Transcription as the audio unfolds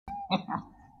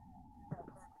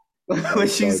What you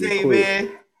Started say, quick.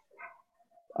 man?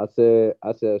 I said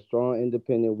a strong,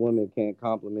 independent woman can't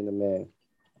compliment a man.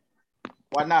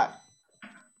 Why not?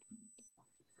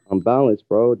 Unbalanced,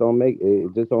 bro. Don't make it.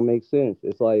 It just don't make sense.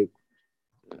 It's like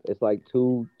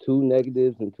two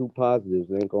negatives and two positives.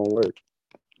 It ain't gonna work,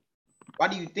 Why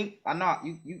do you think? I know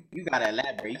you gotta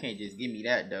elaborate. You can't just give me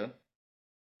that though.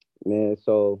 man.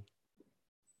 So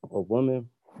a woman,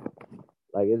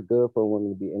 like it's good for a woman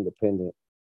to be independent,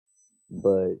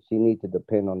 but she needs to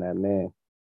depend on that man,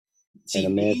 and a She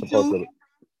man's need supposed to. to,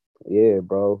 yeah,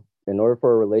 bro. In order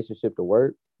for a relationship to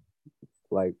work,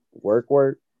 like work,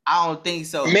 I don't think A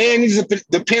so, bro. man needs to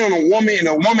depend on a woman, and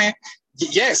a woman,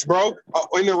 yes, bro.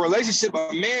 In a relationship,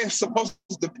 a man's supposed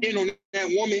to depend on that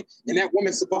woman, and that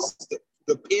woman's supposed to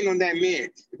depend on that man.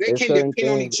 If they can't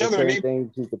depend on each it's other, and certain they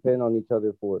things you depend on each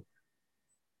other for. You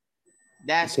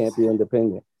That's can't be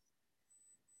independent.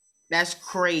 that's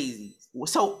crazy.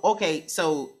 So okay,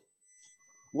 so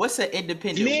what's an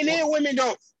independent men woman? and women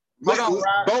don't. Hold on,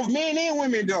 Rob. Both men and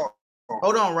women don't.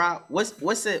 Hold on, Rob. What's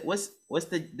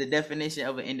the definition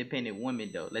of an independent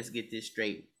woman though? Let's get this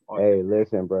straight off the. Hey,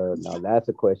 listen, bro. Now that's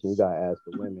a question you gotta ask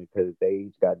the women because they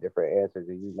each got different answers,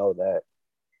 and you know that.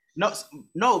 No,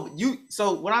 no. You.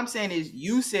 So what I'm saying is,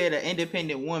 you said an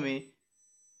independent woman.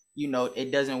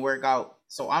 It doesn't work out.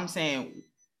 So I'm saying,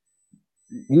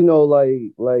 You know,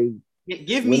 like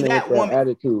give me women with that that woman.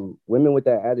 attitude. Women with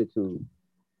that attitude.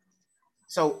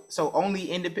 So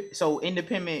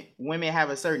independent women have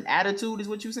a certain attitude, is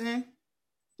what you saying?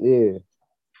 Yeah,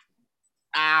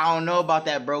 I don't know about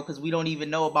that, bro, because we don't even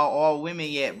know about all women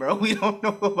yet, bro. We don't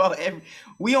know about every.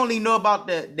 We only know about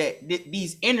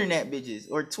these internet bitches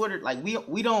or Twitter. Like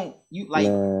we don't you like.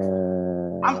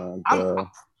 I'm man, I'm bro,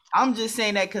 I'm just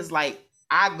saying that because like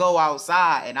I go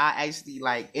outside and I actually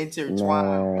like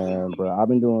intertwine with man, women. bro. I've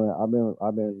been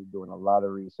doing a lot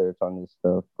of research on this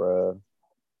stuff, bro.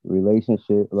 Marriage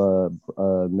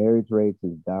rates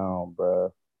is down,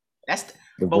 bro. That's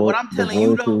but what I'm telling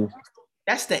you though, Divorces,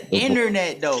 that's the divor-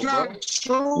 internet That's though, bro. not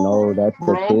true, no, that's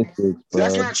bro. statistics,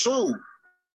 That's bro. not true.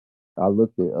 I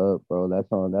looked it up, bro. That's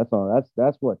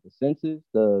what the census,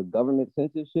 the government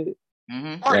census shit.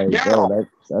 Hmm. All right, Like, bro, down.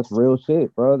 that's real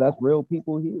shit, bro. That's real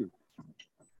people here.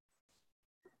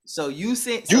 So you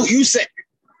said You so. you say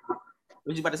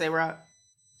What you about to say, Rob?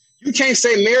 you can't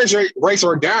say marriage rates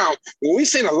are down. When we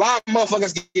seen a lot of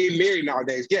motherfuckers get married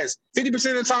nowadays. Yes, 50%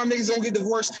 of the time niggas don't get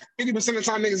divorced. 50% of the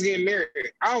time niggas get married.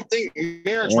 I don't think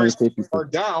marriage And rates 50. are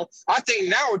down. I think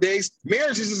nowadays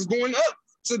marriages is going up.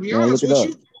 To be Man, look honest it with up.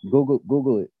 you,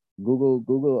 Google it. Google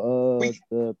we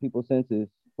the people census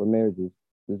for marriages.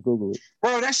 Just Google it.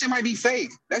 bro, that shit might be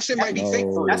fake. That shit might be fake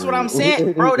for That's real. what I'm No,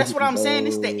 saying, bro. That's what I'm saying.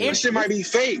 That shit might be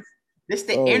fake. This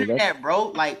the bro. That's internet, bro.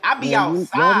 Like I be man. Y'all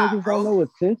outside, niggas don't bro. know what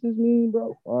census mean,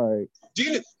 bro. All right, Do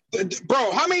you,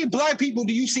 bro? How many black people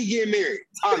do you see getting married?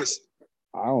 Honestly,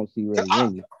 I don't see 'cause really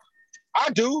many. I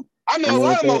do. I I know a mean,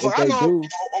 lot of motherfuckers. if I they know do,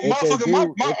 a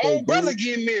motherfucker. My if they own brother do,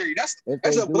 getting married.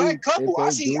 That's a black if couple.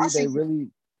 they do, they really,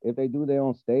 if they do, they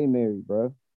don't stay married,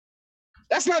 bro.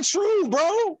 That's not true,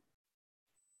 bro.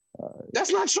 Uh,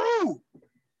 That's not true,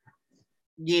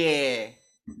 Yeah.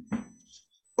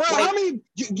 bro. Like How many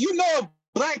you know a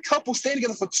black couple stay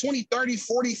together for 20, 30,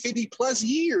 40, 50 plus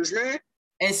years, man?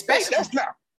 and especially That's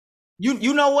not.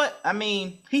 you know what? I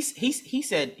mean, he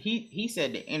said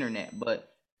the internet, but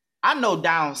I know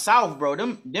down south, bro,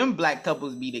 them black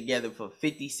couples be together for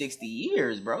 50, 60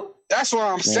 years, bro. That's what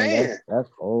I'm man, saying, that's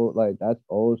old. Like that's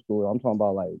old school. I'm talking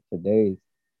about like today.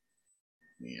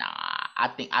 Nah, I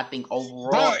think bro.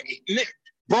 overall,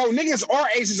 Bro, niggas our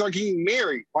ages are getting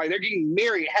married. Like they're getting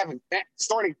married,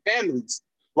 starting families.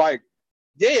 Like,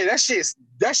 yeah, that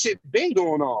shit been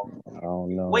going on. I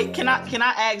don't know, wait, can I man. can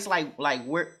I ask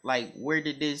where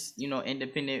did this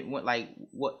independent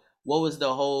what was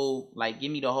the whole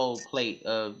give me the whole plate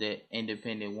of the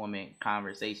independent woman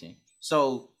conversation.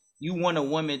 So you want a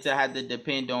woman to have to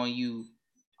depend on you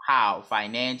how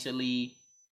financially.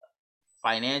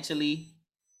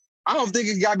 I don't think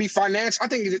it gotta be financial. I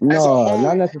think as a No, not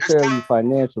whole, as necessarily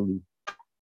financially.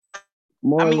 I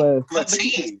More or mean, less, part of a but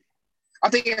you team. I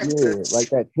think as a yeah, like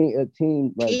that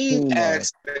team, like team team.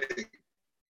 aspect.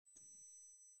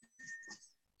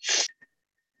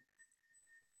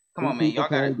 come Two on, man, people y'all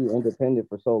gotta. can't be independent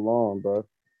for so long, bro.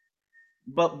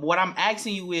 But what I'm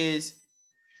asking you is,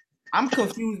 I'm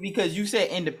confused because you said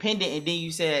independent and then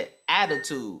you said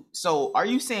attitude. So are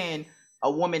you saying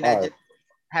a woman that All right, just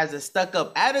has a stuck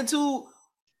up attitude?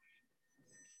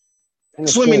 in a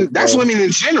sense, That's bro. women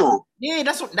in general. Yeah, Yeah,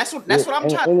 that's what I'm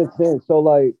trying. in a sense. So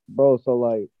like, bro. So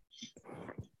like,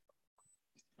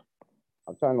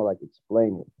 I'm trying to like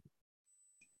explain it.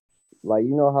 like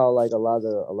you know how like a lot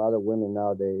of women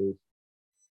nowadays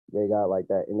they got like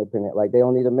that independent, like they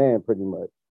don't need a man pretty much.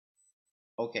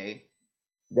 Okay.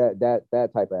 That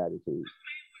type of attitude.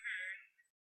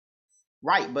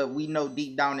 Right, but we know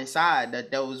deep down inside that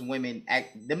those women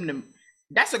act them.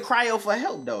 That's a cry out for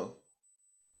help, though.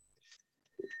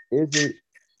 Is it?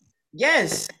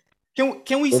 Yes.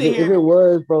 Can we If sit it here? if it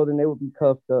was, bro, then they would be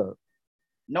cuffed up.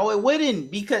 No, it wouldn't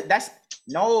because that's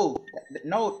no,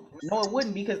 no, it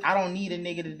wouldn't because I don't need a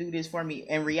nigga to do this for me.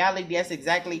 In reality, that's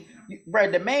exactly,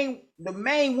 bro. The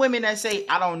main women that say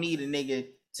I don't need a nigga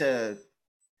to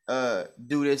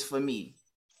do this for me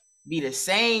be the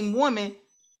same woman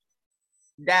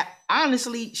that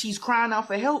honestly she's crying out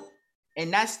for help,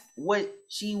 and that's what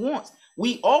she wants.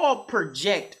 We all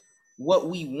project what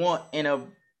we want in a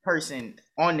person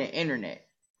on the internet.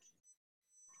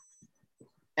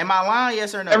 Am I lying?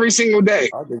 Yes or no? every single day.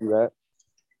 I'll give you that.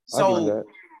 I'll give you So that.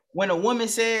 when a woman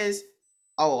says,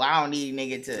 "Oh, I don't need a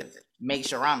nigga to make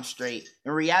sure I'm straight,"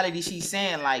 in reality, she's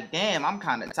saying like, "Damn, I'm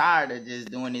kind of tired of just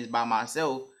doing this by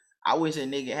myself. I wish a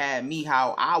nigga had me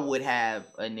how I would have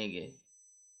a nigga."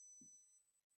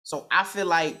 So I feel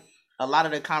like a lot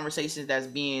of the conversations that's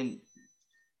being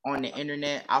on the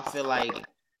internet, I feel like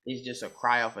it's just a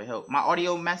cry out for help. My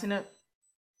audio messing up?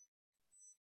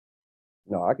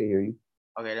 No, I can hear you.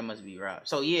 Okay, that must be right.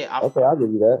 So yeah, Okay, I'll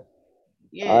give you that.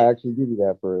 yeah, I actually give you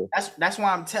that for real. that's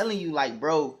why I'm telling you, like,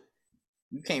 bro,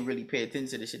 you can't really pay attention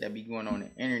to the shit that be going on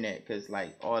the internet because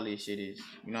like all this shit is,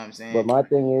 you know what I'm But saying? my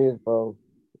thing is, bro,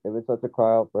 if it's such a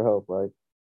cry out for help, right?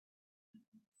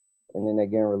 And then they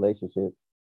get in relationships,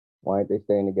 why ain't they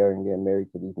staying together and getting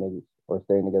married to these niggas or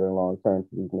staying together long term to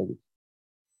these niggas?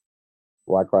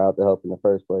 Why cry out to help in the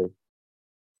first place?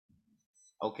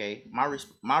 Okay, my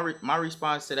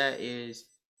response to that is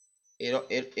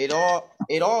it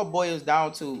all boils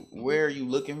down to where are you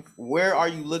looking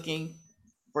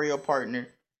for your partner,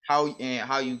 how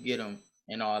you get them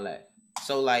and all that.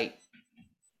 So like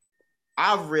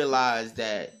I've realized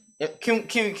that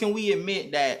can we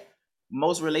admit that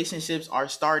most relationships are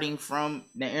starting from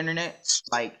the internet?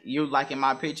 Like you like in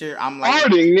my picture, I'm like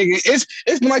Starting, nigga.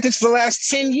 It's been like this for the last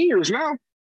 10 years now.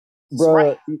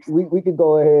 right. Bruh, we could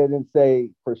go ahead and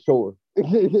say for sure.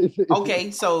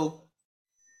 Okay, so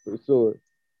For sure.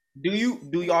 do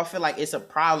y'all feel like it's a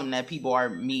problem that people are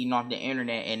meeting off the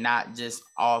internet and not just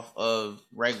off of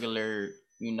regular,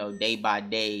 day by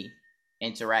day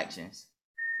interactions?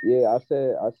 I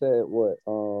said what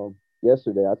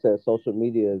yesterday. I said social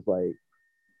media is like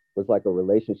was like a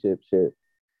relationship shit.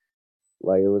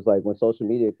 Like it was like when social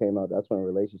media came out, that's when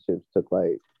relationships took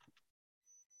like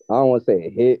I don't want to say a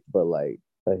hit, but like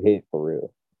a hit for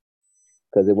real.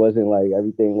 Because it wasn't like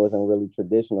everything wasn't really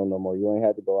traditional no more. You ain't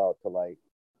had to go out to like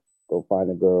go find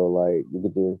a girl. Like you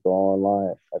could just go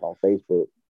online, like on Facebook,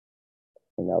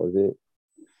 and that was it.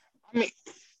 I mean,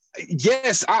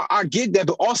 yes, I get that,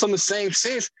 but also in the same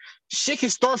sense, shit can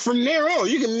start from there on.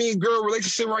 You can meet a girl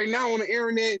relationship right now on the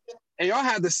internet, and y'all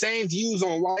have the same views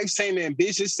on life, same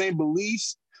ambitions, same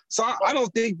beliefs. So I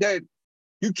don't think that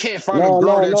you can't find a No,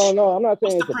 girl no, no, that's no. I'm not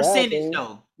What's saying the it's a bad percentage thing.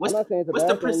 though? I'm What's the not saying it's a what's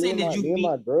the bad thing. Me and percentage my you me and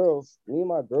my meet? girl, me and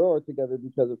my girl are together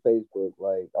because of Facebook.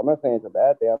 Like I'm not saying it's a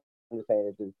bad thing. I'm just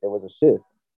saying it was a shift.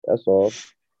 That's all.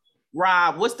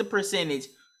 Rob, what's the percentage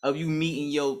of you meeting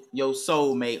your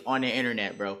soulmate on the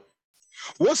internet, bro?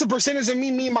 what's the percentage of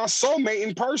me meeting my soulmate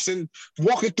in person,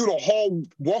 walking through the whole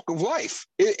walk of life?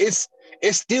 It's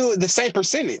still the same It's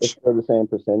percentage. still the same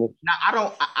percentage. Now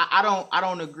I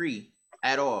don't agree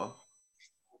at all.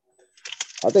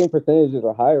 I think percentages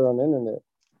are higher on the internet.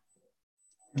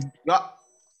 Y'all,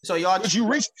 so y'all, Because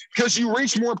you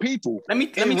reach more people let me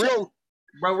in check, real.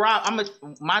 bro. Rob,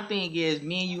 my thing is,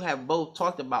 me and you have both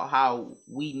talked about how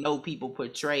we know people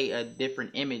portray a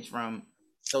different image from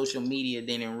social media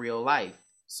than in real life.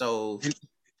 So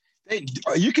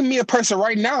You can meet a person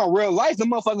right now in real life. The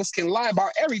motherfuckers can lie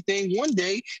about everything one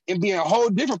day and be a whole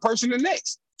different person the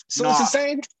next. So it's the no,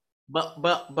 same.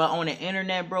 but on the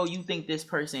internet, bro, you think this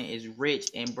person is rich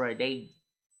and bro, they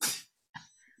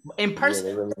in Yeah, person,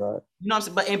 they really are. you know what I'm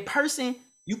saying? But in person,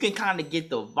 you can kind of get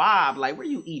the vibe. Like, where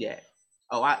you eat at?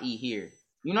 Oh, I eat here.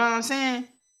 You know what I'm saying?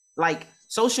 Like,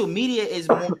 social media is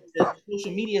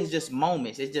just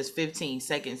moments. It's just 15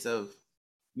 seconds of,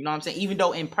 you know what I'm saying? Even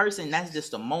though in person, that's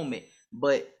just a moment.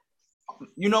 But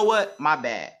you know what? My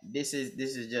bad. This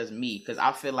is just me because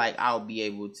I feel like I'll be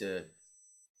able to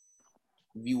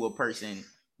view a person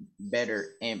better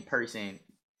in person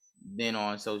than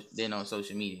on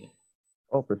social media.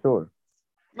 Oh, for sure,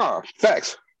 No,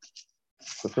 facts.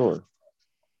 for sure.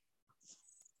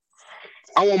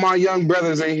 I want my young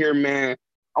brothers in here, man.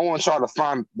 I want y'all to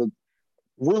find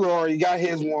Ruler already got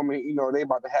his woman. You know, they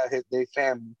about to have their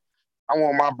family. I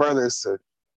want my brothers to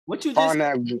What you just find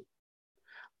that.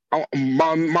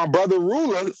 My brother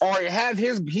Ruler already have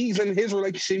his. He's in his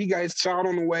relationship. He got his child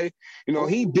on the way. You know,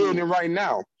 he oh building right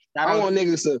now. shout I out want to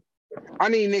niggas to. I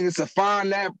need niggas to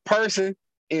find that person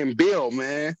and build,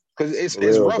 man. Cause For it's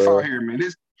real, rough out bro. here, man.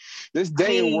 This I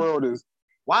dating mean, world is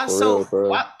why For so real,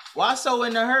 bro. why so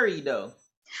in a hurry though?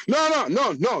 no.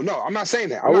 I'm not saying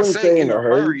that. I I'm not wouldn't saying say in in a a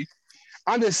hurry. hurry.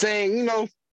 I'm just saying, you know,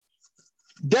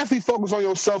 definitely focus on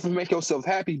yourself and make yourself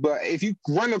happy. But if you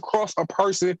run across a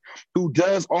person who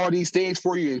does all these things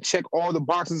for you and check all the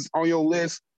boxes on your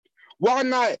list, why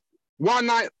not? Why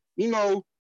not? You know,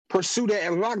 pursue that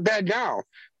and lock that down.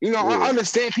 You know, I Yeah.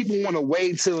 understand people want to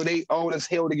wait till they old as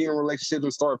hell to get in relationships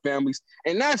and start families,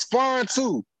 and that's fine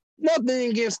too. Nothing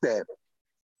against that.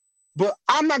 But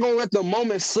I'm not gonna let the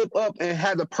moment slip up and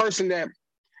have the person that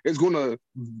is gonna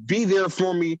be there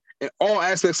for me in all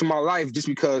aspects of my life just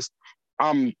because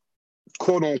I'm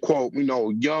quote unquote, you know,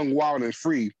 young, wild, and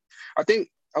free. I think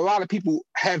a lot of people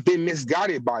have been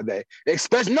misguided by that.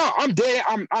 Especially no, I'm dead.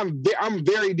 I'm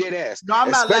very dead ass. No,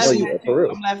 I'm not Oh laughing Especially yeah, at for you.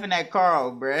 real. I'm laughing at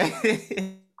Carl,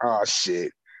 bruh. oh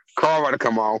shit, Carl about to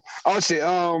come on. Oh shit.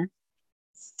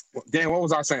 Damn, what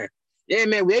was I saying? Yeah,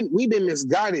 man, we've been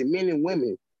misguided, men and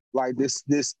women. Like this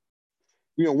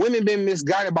you know, women been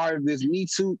misguided by this Me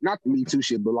Too, not the Me Too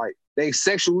shit, but like they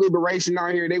sexual liberation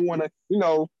out here. They want to, you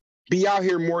know, be out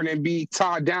here more than be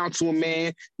tied down to a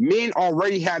man. Men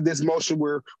already have this motion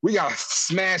where we got to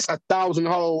smash 1,000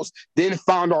 hoes, then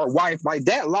find our wife. Like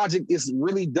that logic is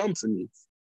really dumb to me.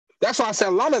 That's why I said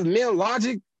a lot of men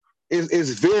logic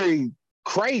is very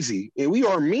crazy, and we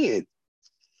are men.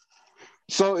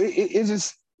 So it's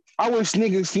just, I wish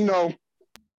niggas, you know,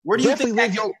 Where do you think definitely that?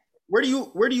 live your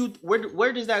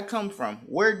Where does that come from?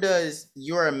 Where does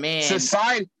you're a man?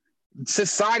 society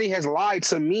society has lied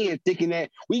to me and thinking that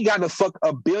we got to fuck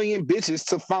a billion bitches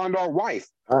to find our wife.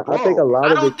 I think a Bro, lot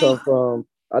I of don't it come think. from.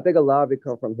 I think a lot of it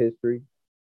come from history.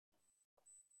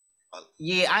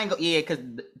 Yeah, I ain't go. Yeah, cause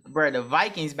bro, the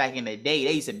Vikings back in the day,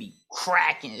 they used to be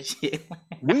cracking shit.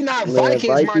 we not Man,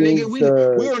 Vikings, my nigga.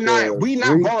 Vikings, We not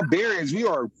Greeks. barbarians. We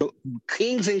are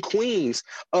kings and queens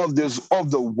of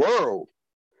the world.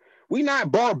 We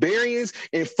not barbarians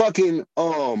and fucking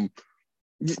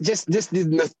just the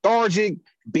lethargic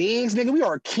beings, nigga. We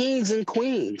are kings and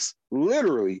queens.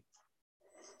 Literally.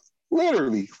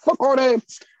 Literally. Fuck all that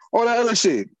other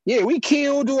shit. Yeah, we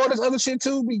kill, do all this other shit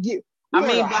too. I We are the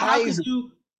mean, but how could highest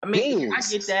you? I mean, yeah, I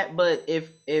beings. get that, but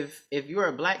if you're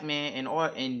a black man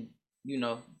and you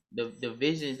know the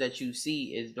visions that you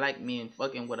see is black men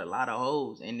fucking with a lot of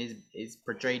hoes and is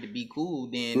portrayed to be cool,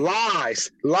 then Lies.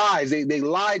 They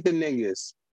lied to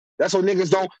niggas. That's what niggas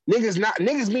don't.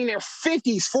 Niggas be in their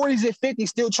 50s, 40s, and 50s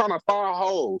still trying to find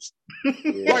hoes.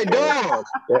 Yeah, Like bro. dog,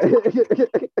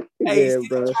 hey, Yeah, still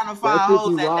bro. trying to That find shit hoes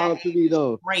be at that wild to age me is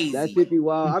though. That crazy. shit be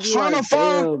wild. I be trying to like,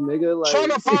 find damn, nigga, trying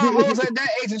to find hoes like at that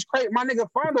age is crazy. My nigga,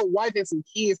 find a wife and some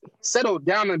kids, settle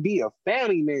down and be a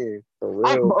family man. for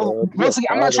real, bro. Be a Mostly,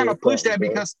 I'm not father trying or to push something, that bro.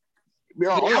 because you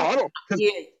know, Yeah, I don't because yeah,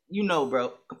 you know,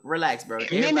 bro. Relax, bro. men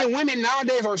Everybody. and women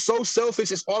nowadays are so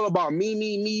selfish. It's all about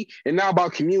me, and not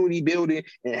about community building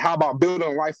and how about building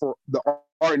a life for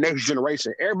our next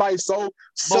generation. Everybody's so But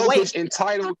selfish, wait,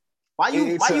 entitled why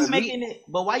into you me. making it?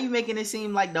 But why you making it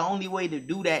seem like the only way to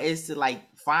do that is to like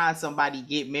find somebody,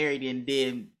 get married, and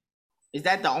then is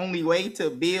that the only way to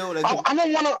build a community?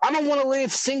 I don't want to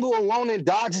live single, alone, and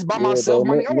die just by Yeah, myself.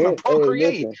 bro. My nigga, I want to Hey,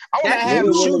 procreate. listen. I want to That's Men have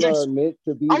and you. women children. are meant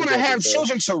to be I want to together, have bro.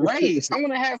 children to raise. I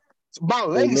want to have my They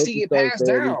meant legacy to get start passed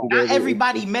families down. Not together.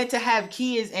 everybody It's meant to have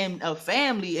kids and a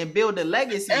family and build a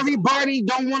legacy, though. Everybody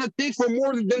don't want to think for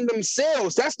more than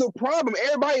themselves. That's the problem.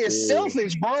 Everybody is yeah.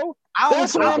 selfish, bro. I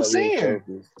That's don't. what I'm Everybody is saying.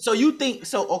 selfish. So you think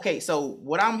so? Okay, so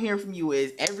what I'm hearing from you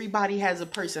is everybody has a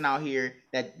person out here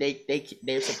that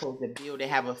they're supposed to build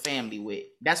and have a family with.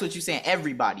 That's what you're saying.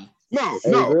 Everybody. Hey,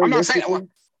 I'm not saying.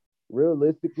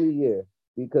 realistically, yeah.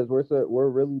 Because we're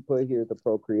really put here to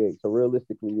procreate. So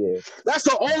realistically, yeah. That's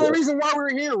the only But reason why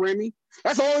we're here, Remy.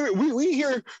 That's the only we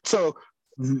here to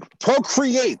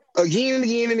procreate again and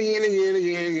again and again and again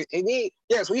and again. And then,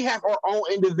 yes, we have our own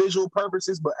individual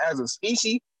purposes, but as a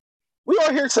species, we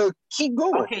are here to keep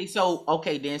going. Okay, so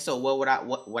then so what I'm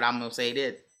gonna say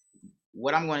that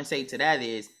what I'm gonna say to that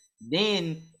is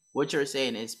then what you're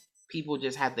saying is people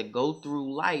just have to go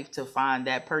through life to find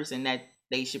that person that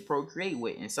they should procreate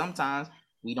with, and sometimes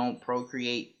we don't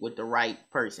procreate with the right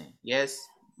person. Yes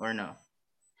or no?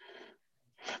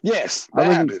 Yes, I that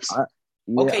really, happens.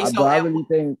 yeah. Okay, But so I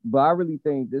really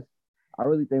think this. I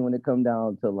really think when it come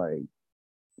down to like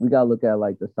we gotta look at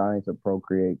like the science of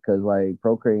procreate, because like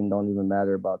procreating don't even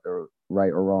matter about the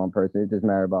right or wrong person. It just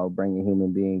matter about bringing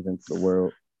human beings into the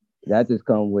world. That just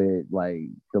come with like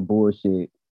the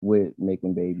bullshit with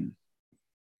making babies.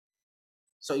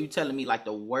 So you telling me like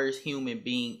the worst human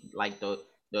being, like the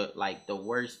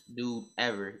worst dude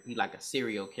ever, he like a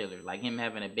serial killer, like him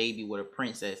having a baby with a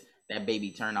princess, that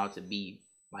baby turned out to be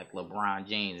like LeBron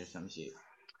James or some shit.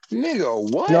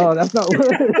 Nigga, what? No, that's not.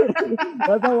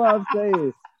 That's not what I'm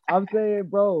saying. I'm saying,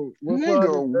 bro, we're put on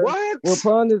Nigga, this earth. what? We're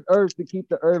put on this earth to keep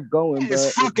the earth going, It's bro.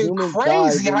 If fucking humans die,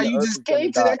 crazy how then the you earth just is gonna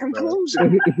came to die, that bro.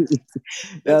 conclusion. That's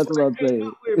That's what what I'm I came saying.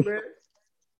 up with, bro.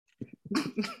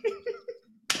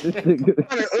 This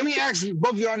nigga, Let me ask you,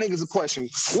 both of y'all niggas a question.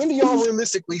 When do y'all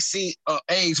realistically see an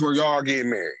age where y'all are getting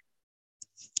married?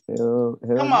 hell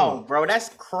Come no. on, bro. That's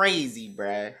crazy,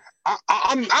 bro.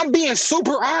 I'm being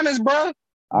super honest, bro.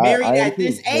 Married I am at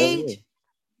this too. Hell yeah. age?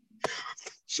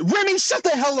 Remy, shut the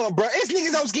hell up, bro. It's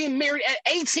niggas that was getting married at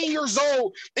 18 years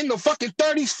old in the fucking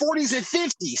 30s, 40s, and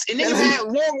 50s. And niggas had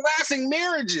long lasting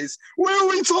marriages. What are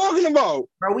we talking about?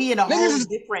 Bro, we in a Niggas whole is,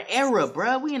 different era,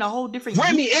 bro. We in a whole different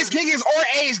Remy, universe. it's niggas our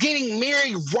age getting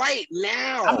married right I'm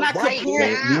now. not Right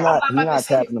comparing. Yeah, I'm now. not he about to not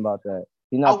sit. capping about that.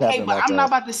 He not Okay, capping but about I'm not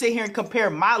that. about to sit here and compare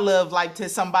my love life to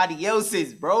somebody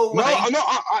else's, bro. No, Like, no,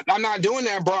 I'm not doing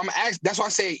that, bro. I'm asking. That's why I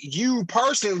say you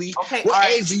personally. okay, What all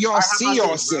right, age do y'all How see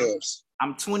about this, bro? yourselves?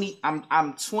 I'm 20.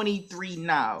 I'm 23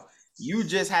 now. You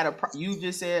just had a. You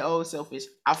just said, "Oh, selfish."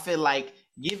 I feel like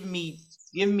give me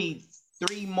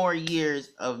 3 more years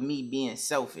of me being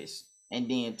selfish,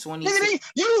 and then Nigga, 26.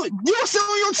 you still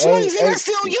in your Hey, 20s, and hey, that's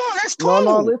still young. That's no,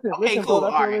 cool. listen, Okay, bro. cool.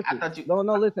 That's All right. I realistic. thought you.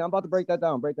 No, listen. I'm about to break that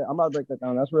down. I'm about to break that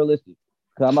down. That's realistic.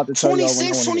 Cause I'm about to tell y'all when I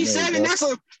 26, want to get married, 27.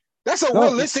 bro. That's a No,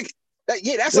 realistic.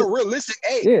 That's a realistic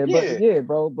age. yeah, but Yeah. yeah,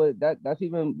 bro. But that's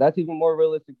even more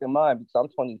realistic than mine because I'm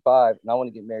 25 and I want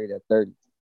to get married at 30.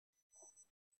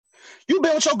 You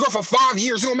been with your girl for 5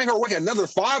 years. You gonna make her wait another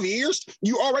 5 years?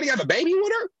 You already have a baby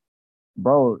with her?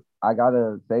 Bro, I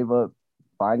gotta save up,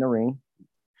 find a ring.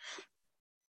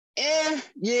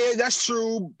 Yeah, that's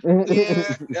true.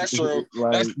 Yeah, that's true.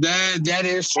 Like, That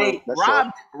is true. Hey, That's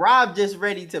true. Rob just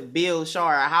ready to build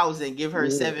Shar a house and give her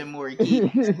yeah. 7 more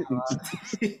kids.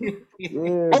 Yeah,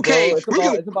 bro. Okay, It's we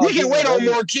about can getting wait on ready.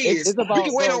 more kids. It's about,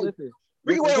 bro. Listen,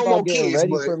 We can it's wait on about more getting kids,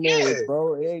 ready but for yeah. marriage,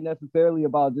 bro. It ain't necessarily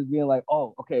about just being like,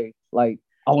 oh, okay, like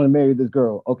I want to marry this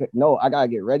girl. Okay, no, I gotta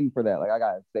get ready for that. Like I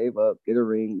gotta save up, get a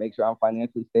ring, make sure I'm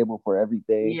financially stable for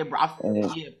everything, Yeah, bro.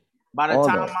 and Yeah. By the all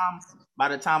time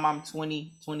that. I'm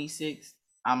 20, 26,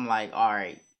 I'm like, all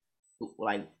right,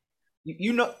 like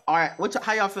all right.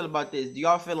 How y'all feel about this? Do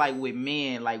y'all feel like with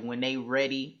men, like when they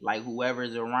ready, like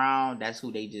whoever's around, that's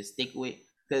who they just stick with?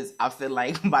 Because I feel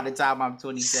like by the time I'm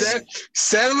 27,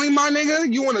 Settling, my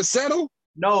nigga. You want to settle?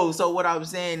 no. So what I'm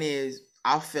saying is,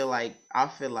 I feel like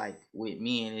with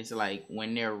men, it's like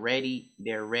when they're ready,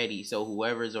 they're ready. So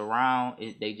whoever's around,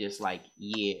 they just like,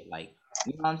 yeah, like,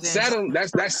 you know what I'm saying? So Settling.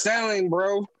 That's settling,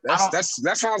 bro. I don't.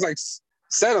 That sounds like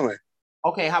settling.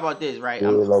 Okay, how about this, right? Yeah,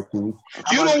 low key.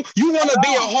 How about this? You want to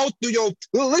be a Hold on. hoe through your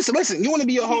listen. You want to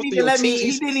be a hoe through your He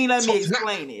teens. didn't even let So me not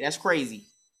explain it. That's crazy.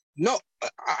 no.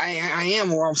 I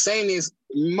am. What I'm saying is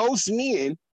most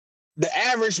men, the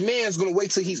average man is gonna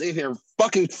wait till he's in their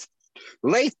fucking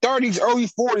late 30s, early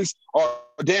 40s. Oh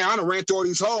damn, I done ran through all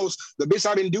these hoes. The bitch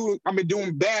I've been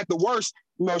doing bad, the worst.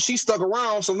 You know, she stuck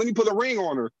around, so let me put a ring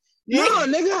on her. Yeah. Nah,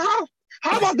 nigga,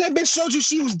 how about that bitch showed you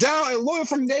she was down and loyal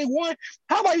from day one?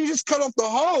 How about you just cut off the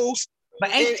hoes But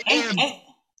and, and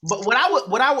but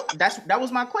that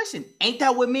was my question. Ain't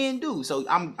that what men do? So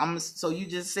so you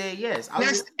just said yes.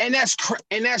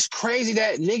 that's crazy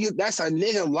that nigga, that's a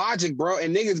nigga logic, bro.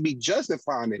 And niggas be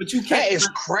justifying it. But you That can't is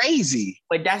crazy.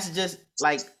 but that's just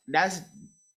like that's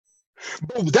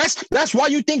Bro, that's why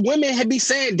you think women have be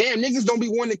saying, damn, niggas don't be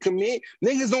wanting to commit.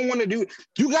 Niggas don't want to do.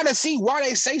 You gotta see why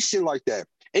they say shit like that.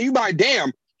 And you by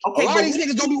damn, a okay, lot but of these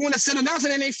niggas don't be want to settle down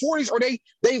in their 40s or they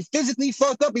physically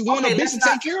fucked up and want a okay, bitch to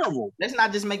take care of them. let's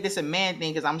not just make this a man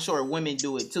thing because I'm sure women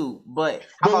do it too. But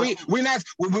how But about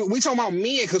we talking about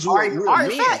men because all we're right,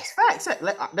 men. facts.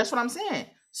 That's what I'm saying.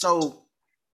 So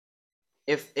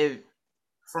if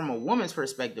from a woman's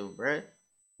perspective, bruh,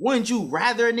 wouldn't you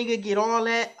rather a nigga get all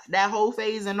that whole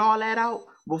phase and all that out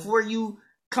before you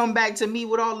come back to me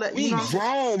with all that? You We know what I'm saying?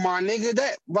 grown, my nigga.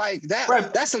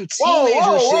 Bruh, That's some whoa, teenager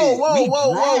whoa, whoa, shit. whoa, We whoa,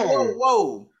 whoa, grown. whoa,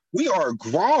 whoa. We are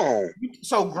grown.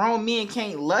 So grown men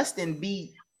can't lust and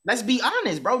be. Let's be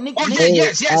honest, bro. Oh yeah, Hey,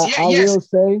 yes, yes, yes, yes,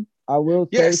 I will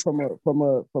say yes. from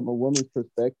a woman's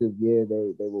perspective, yeah,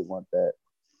 they would want that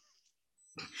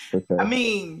for I sure.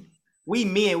 mean. we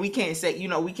men, we can't say,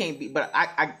 we can't be. But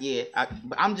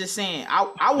but I'm just saying, I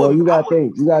Bro, would, you I gotta would.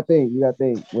 think. You gotta think. You gotta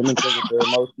think. Women think with their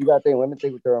emotions. You gotta think. Women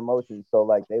think with their emotions. So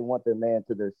like, they want their man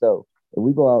to their self. If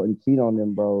we go out and cheat on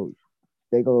them, bro,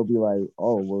 they gonna be like,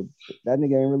 oh well, that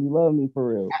nigga ain't really love me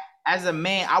for real. As a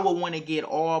man, I would want to get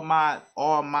all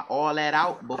that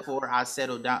out before I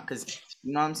settle down, because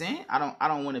you know what I'm saying. I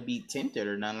don't want to be tempted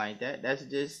or nothing like that. That's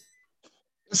just.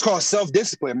 It's called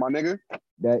self-discipline, my nigga.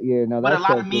 That yeah, now But a that's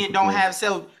lot of self men don't discipline. have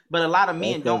self. But a lot of That's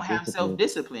men don't self have self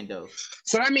discipline. discipline though.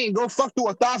 So that means go fuck through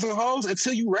 1,000 hoes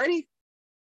until you ready.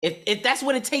 If that's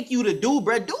what it take you to do,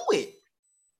 bro, do it.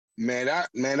 Man,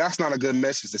 that's not a good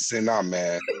message to send out,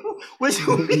 man. What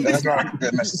you mean? That's not a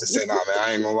good message to send out, man.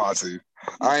 I ain't gonna lie to you.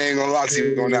 I ain't gonna lie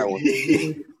to you on that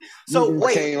one. So I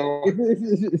wait.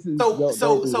 can't. So No, so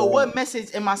don't do so that. what message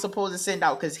am I supposed to send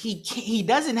out? Because he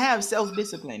doesn't have self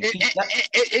discipline. If you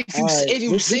All right, if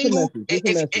you this a single, message.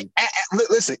 This a message.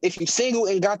 listen, if you single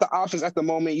and got the options at the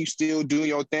moment, you still doing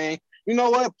your thing. You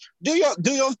know what? Do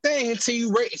your thing until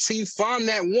you find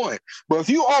that one. But if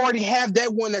you already have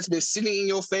that one that's been sitting in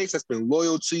your face, that's been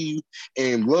loyal to you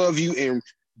and love you and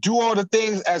do all the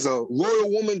things as a loyal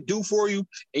woman do for you,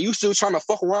 and you still trying to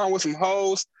fuck around with some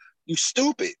hoes, you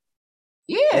stupid.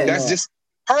 Hey, Yeah. That's no, just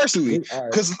personally, all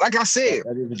right. because like I said,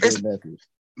 That is a it's good message.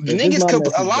 So this niggas my could a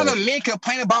message lot though. of men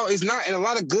complain about is not and a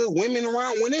lot of good women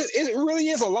around when it really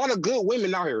is a lot of good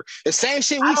women out here. The same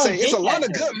shit we I say. don't It's a get lot that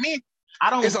of good though. men.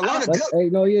 I It's don't. a I lot don't. of good. Hey,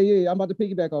 no, yeah. I'm about to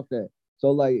piggyback off that.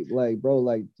 So bro,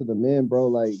 like to the men, bro,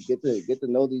 like get to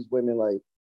know these women like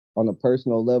on a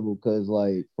personal level, cause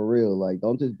like for real, like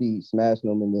don't just be smashing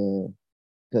them and then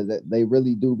because they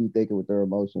really do be thinking with their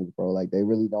emotions, bro. Like they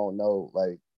really don't know,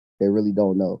 like they really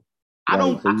don't know. I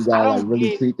Like don't. so you I gotta like don't really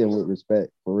get. treat them with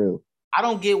respect, for real. I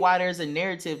don't get why there's a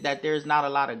narrative that there's not a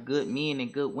lot of good men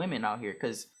and good women out here.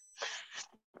 Because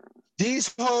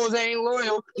These hoes ain't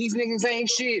loyal. These niggas ain't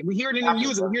shit. We hear it in the stop it,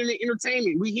 music. bro. We hear it in the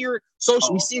entertainment. We hear it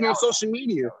social. We Oh, see okay. it on social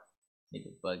media.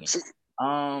 Nigga bugging.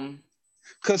 Um,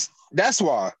 Cause that's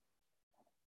why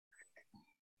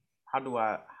how do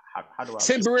I? How do I?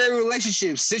 temporary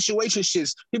relationships,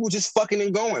 situationships, people just fucking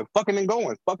and going, fucking and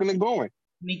going, fucking and going.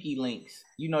 Sneaky links.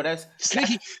 That's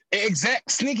Sneaky, exact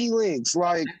sneaky links.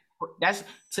 Like, that's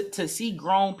to see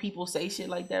grown people say shit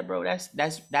like that, bro. That's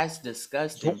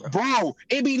disgusting, bro. bro,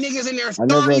 it be niggas in their I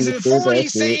never 30s and understood that 40s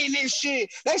shit. saying this shit.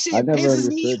 That I shit never pisses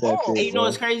me understood that And off. shit, you know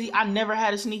what's bro. crazy? I never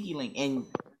had a sneaky link, and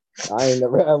I ain't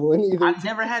never had one either. I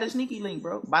never had a sneaky link,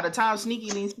 bro. By the time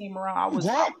sneaky links came around, I I'm was,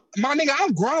 grown. My nigga,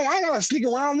 I'm grown. I ain't gotta sneak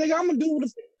around, nigga. I'm gonna do what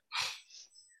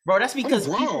bro. That's I'm because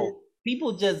grown.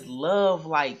 people just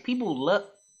love people love.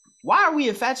 Why are we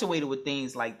infatuated with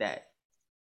things like that?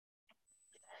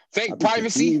 I Fake be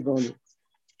privacy. confused on it.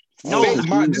 I be No, Fake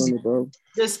my confused this on it, bro.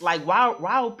 just like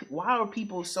why are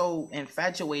people so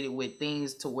infatuated with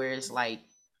things to where it's like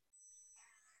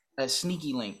a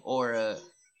sneaky link or a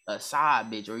side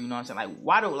bitch, or you know what I'm saying? Like,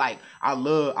 why do like I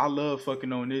love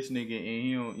fucking on this nigga and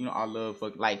he don't, I love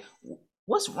fucking like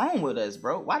what's wrong with us,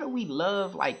 bro? Why do we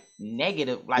love like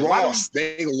negative? Like, why do we? lost.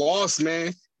 They lost,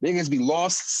 man. Niggas be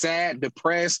lost, sad,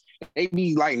 depressed. They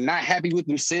be like not happy with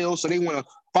themselves, so they want to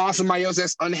find somebody else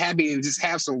that's unhappy and just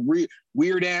have some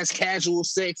weird ass casual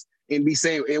sex and be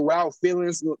saying and without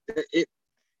feelings. It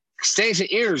exchanging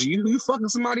energy. You fucking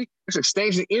somebody, it's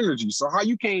exchanging energy. So how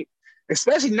you can't,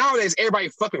 especially nowadays, everybody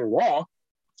fucking raw.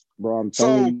 Bro, I'm So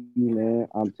telling you, man.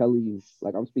 I'm telling you.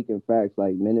 Like I'm speaking facts.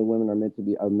 Like men and women are meant to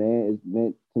be. A man is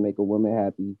meant to make a woman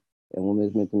happy, and woman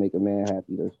is meant to make a man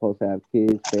happy. They're supposed to have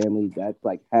kids, family. That's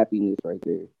like happiness right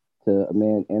there to a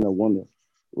man and a woman.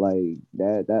 Like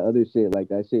that other shit. Like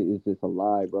that shit is just a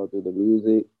lie, bro. Through the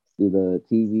music, through the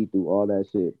TV, through all that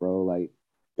shit, bro. Like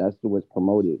that's what's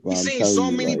promoted. But we I'm seen telling so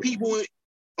you, many like people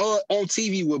on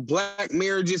TV with black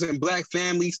marriages and black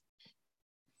families.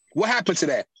 What happened to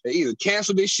that? They either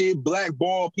canceled this shit,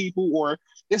 blackball people, or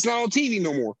it's not on TV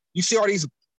no more. You see all these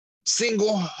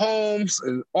single homes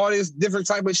and all this different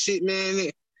type of shit, man,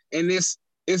 and this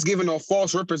it's giving a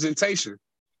false representation.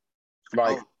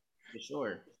 Like, Oh, for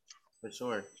sure, for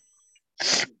sure.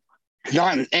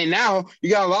 and now you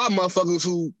got a lot of motherfuckers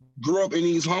who grew up in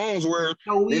these homes where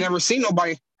So they we never seen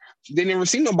nobody. They never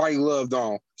seen nobody loved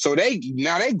on. So they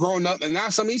grown up, and now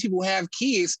some of these people have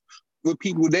kids with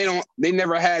people they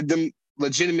never had them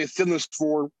legitimate feelings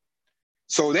for.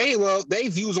 So they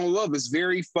views on love is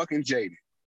very fucking jaded.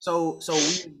 so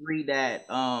we agree that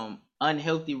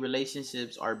unhealthy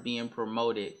relationships are being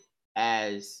promoted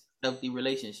as healthy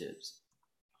relationships.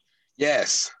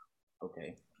 Yes.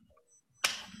 Okay.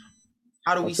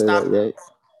 How do I we say stop that, that?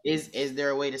 yeah. Is there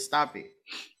a way to stop it?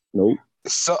 Nope.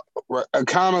 So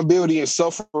accountability and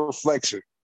self-reflection.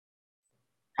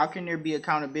 How can there be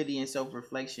accountability and self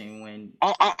reflection when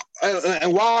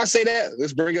And while I say that,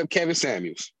 let's bring up Kevin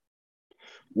Samuels.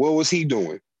 What was he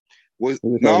doing? Was He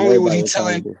was not holding only was he everybody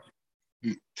telling,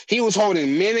 accountable. he was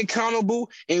holding men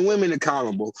accountable and women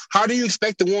accountable. How do you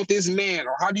expect to want this man,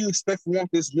 or how do you expect to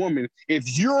want this woman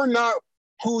if you're not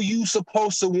who you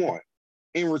supposed to want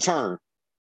in return?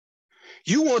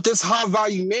 You want this high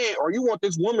value man, or you want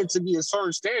this woman to be a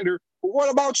certain standard, but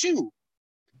what about you?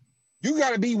 You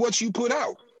got to be what you put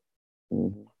out.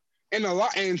 Mm-hmm.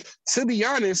 And to be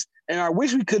honest, and I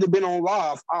wish we could have been on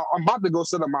live. I'm about to go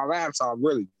set up my laptop.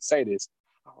 Really say this: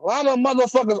 a lot of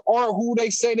motherfuckers aren't who they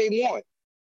say they want.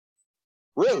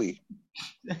 Really,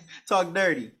 talk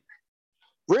dirty?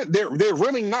 they're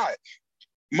really not.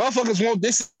 Motherfuckers want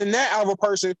this and that out of a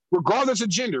person, regardless of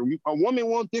gender. A woman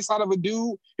want this out of a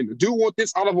dude, and the dude want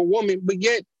this out of a woman. But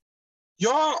yet,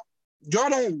 y'all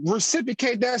don't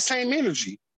reciprocate that same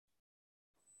energy.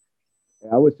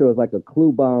 I wish there was like a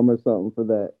clue bomb or something for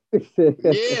that.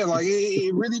 Yeah, like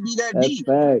it really be that That's deep.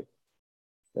 fact.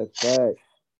 That's fact.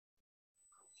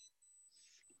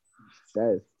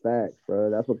 That is fact,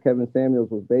 bro. That's what Kevin Samuels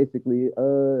was basically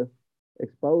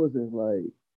exposing. Like,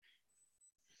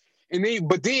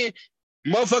 But then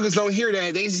motherfuckers don't hear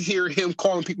that. They just hear him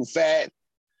calling people fat.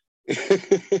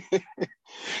 And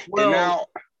Well, now,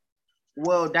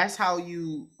 that's how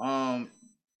you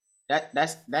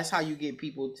that's how you get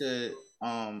people to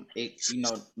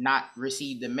not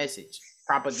receive the message,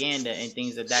 propaganda and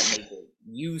things of that nature.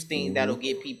 Use things that'll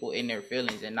get people in their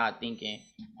feelings and not thinking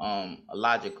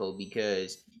logical.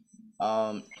 Because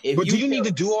if but do you you need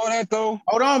to do all that though?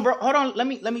 hold on, bro, hold on, let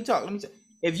me talk.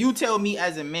 If you tell me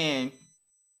as a man,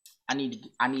 I need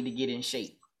to get in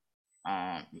shape.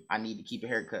 I need to keep a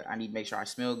haircut. I need to make sure I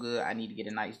smell good. I need to get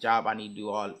a nice job. I need to do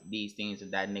all these things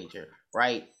of that nature,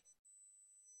 right?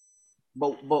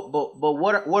 But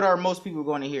what are most people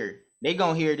going to hear? They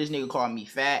gonna hear this nigga call me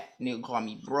fat, nigga call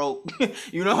me broke.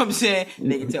 You know what I'm saying?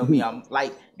 Nigga tell me I'm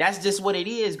like, that's just what it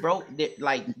is, bro.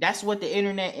 Like that's what the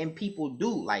internet and people do.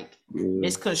 Like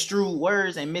misconstrue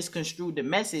words and misconstrue the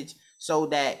message so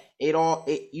that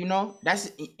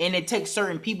that's, and it takes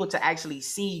certain people to actually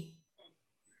see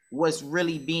what's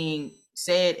really being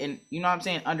said, and you know what I'm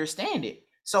saying, understand it.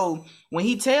 So when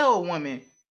he tell a woman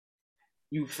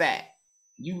you fat,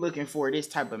 you looking for this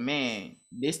type of man.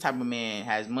 This type of man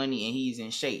has money and he's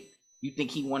in shape. You think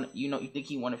he want, you think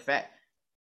he want a fat?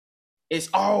 It's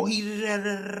is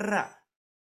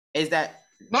that?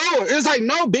 No, it's like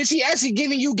no, bitch. He actually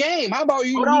giving you game. How about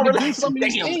you? Hold You on, can do relax. some of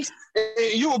these Damn. things,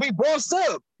 and you will be bossed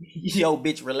up. Yo,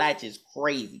 bitch, relax is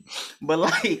crazy.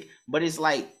 But it's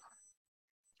like,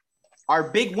 are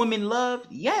big women loved?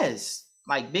 Yes.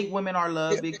 Like big women are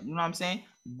loved, big, you know what I'm saying?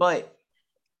 But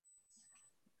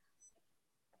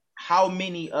how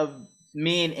many of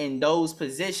men in those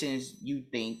positions you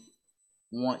think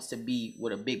wants to be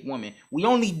with a big woman? We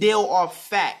only deal off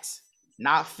facts,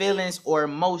 not feelings or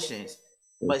emotions.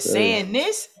 But saying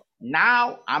this,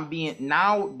 now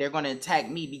they're gonna attack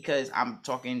me because I'm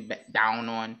talking down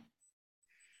on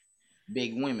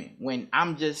big women when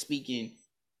I'm just speaking.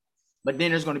 But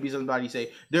then there's gonna be somebody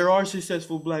say there are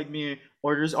successful black men,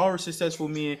 or there's are successful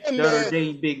men Hey, that are man,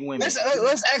 dating big women. let's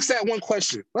ask that one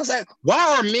question. Let's ask,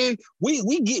 why are men?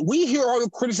 We hear all the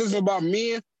criticism about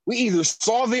men. We either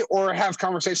solve it or have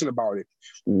conversation about it.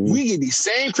 We get the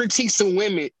same critiques to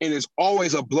women, and it's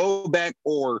always a blowback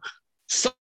or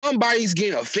somebody's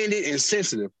getting offended and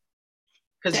sensitive.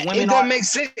 Because It doesn't make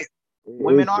sense.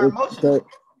 women are emotional.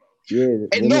 Yeah,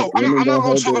 And no, women I'm not don't gonna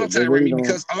hold talk their, about they that, really Remy, don't.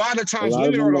 because a lot of A times lot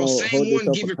of women are them those don't same hold one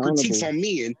themselves giving critiques accountable.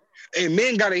 on men, and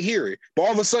men gotta hear it. But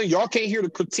all of a sudden, y'all can't hear the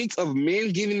critiques of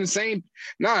men giving the same.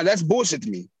 Nah, that's bullshit to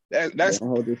me. They don't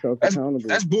hold themselves accountable.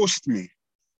 That's bullshit to me.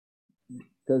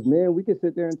 Because man, we can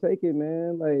sit there and take it,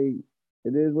 man. Like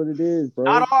it is what it is, bro.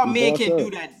 Not all We men boss can up.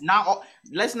 do that. Not all.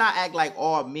 Let's not act like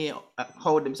all men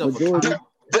hold themselves Majority,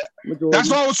 accountable. That's majority.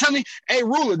 what I was telling. Hey,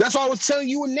 Ruler, that's what I was telling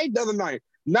you and Nate the other night.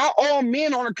 Not all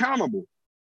men are accountable.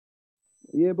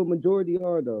 Yeah, but majority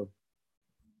are though.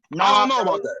 I No, don't know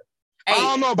bro. about that. I Hey,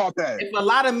 don't know about that. if a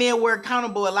lot of men were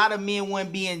accountable, a lot of men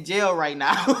wouldn't be in jail right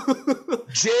now.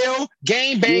 Jail,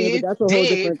 game Yeah, but banging, that's a whole dead.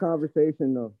 different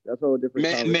conversation though. That's a whole different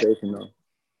Man, conversation though.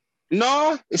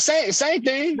 no, it's same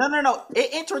thing. No. It No,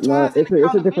 intertwines in it's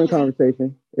a different accountability.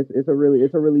 conversation. It's a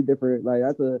really different, like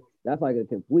that's like a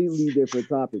completely different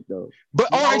topic though.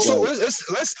 But all right, so No, Like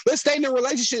let's stay in the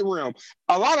relationship realm.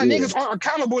 A lot of yeah, niggas aren't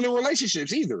accountable in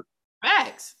relationships either.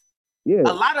 facts. yeah,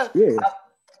 A lot of yeah.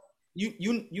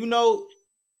 you know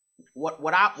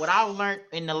what I learned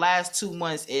in the last 2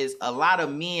 months is a lot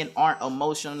of men aren't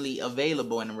emotionally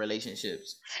available in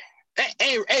relationships.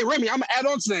 Hey, Remy, I'm gonna add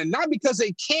on to that. Not because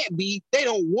they can't be, they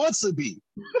don't want to be.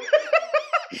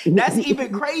 That's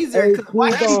even crazier. Hey, Cause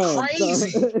why That's cool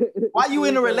crazy. why you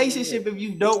in Cool a down. relationship if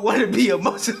you don't want to be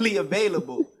emotionally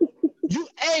available?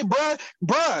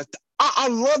 Bruh. I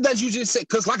love that you just said,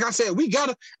 because like I said, we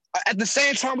gotta at the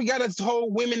same time we gotta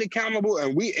hold women accountable,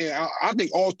 and I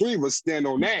think all three of us stand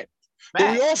on that. But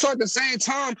we Fact. also at the same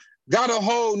time gotta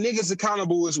hold niggas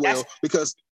accountable as That's well,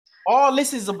 because all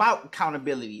this is about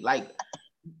accountability. Like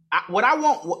what I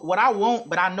want,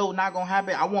 but I know not gonna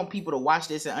happen. I want people to watch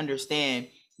this and understand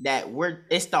that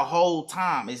it's the whole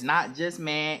time. It's not just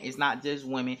man, it's not just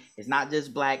women, it's not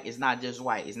just black, it's not just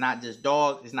white, it's not just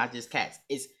dogs, it's not just cats.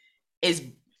 It's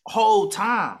whole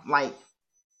time. Like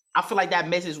I feel like that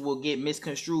message will get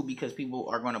misconstrued because people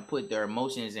are gonna put their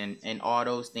emotions and all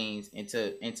those things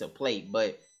into play.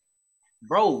 But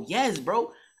bro, yes,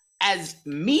 bro. As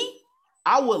me,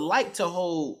 I would like to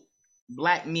hold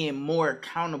black men more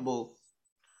accountable.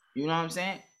 You know what I'm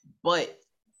saying? But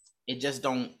it just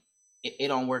it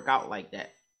don't work out like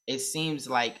that. It seems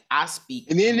like I speak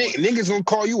and then more. niggas gonna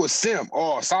call you a simp.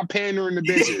 Oh, stop pandering to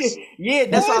bitches. Yeah,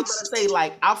 that's what I What? was gonna say.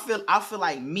 Like I feel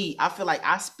like me. I feel like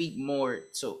I speak more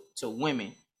to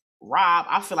women. Rob,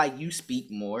 I feel like you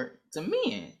speak more to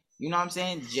men. You know what I'm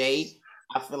saying? Jay,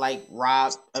 I feel like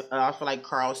Rob. I feel like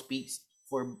Carl speaks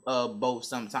for both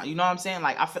sometimes. You know what I'm saying?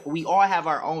 Like we all have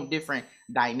our own different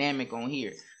dynamic on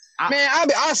here. I Man,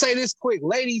 I'll say this quick,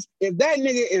 ladies. If that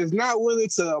nigga is not willing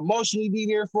to emotionally be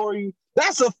there for you,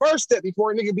 that's the first step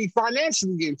before a nigga be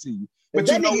financially into you. If but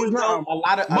you that know nigga is what though?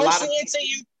 not emotionally into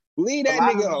you, leave A that lot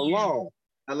of nigga men alone.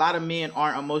 a lot of men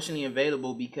aren't emotionally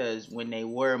available because when they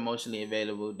were emotionally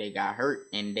available, they got hurt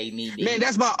and they need to Man, heal.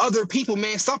 that's about other people,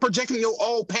 man. Stop projecting your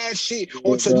old past shit Yeah,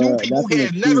 onto new bro, people that's who an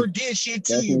have never excuse. did shit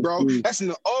to That's you, an bro. excuse. It's an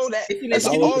If That's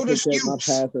I an was excuse. to old protect my excuse.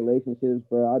 past relationships,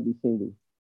 bro, I'd be single.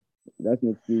 That's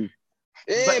an excuse.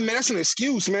 Yeah, But man, that's an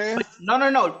excuse, man.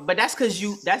 no. But that's because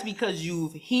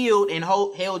you've healed and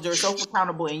held yourself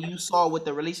accountable and you saw what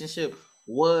the relationship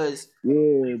was,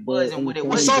 Yeah, but and in the what it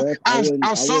I'm same wasn't. so breath, I'm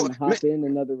I'm I so wouldn't hop in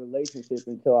another relationship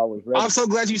until I was I'm ready. so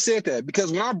glad you said that,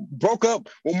 because when I broke up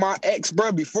with my ex,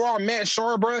 bro, before I met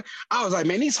Shar, bro, I was like,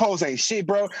 man, these hoes ain't shit,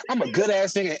 bro. I'm a good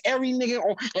ass nigga. Every nigga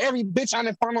on every bitch on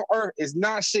the final earth is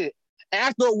not shit. And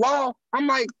after a while, I'm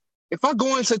like, if I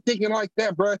go into thinking like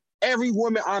that, bro, every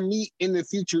woman I meet in the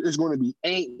future is going to be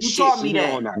ain't You shit taught from me here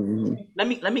that. on out. Hmm. Let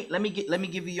me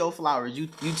give you your flowers. You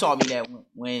taught me that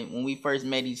when we first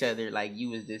met each other. Like you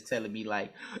was just telling me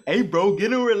like, hey bro,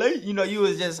 get in a relate. You know, you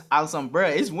was just out some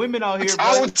bruh. It's women out here,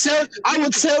 I bro. would tell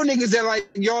niggas that, like,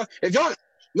 y'all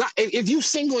if you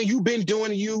single and you been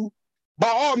doing you, by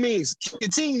all means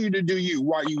continue to do you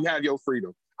while you have your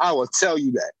freedom. I will tell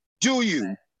you that. Do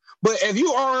you. But if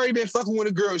you already been fucking with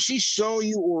a girl, she's showing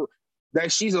you or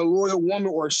that she's a loyal woman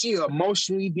or she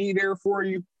emotionally be there for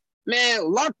you,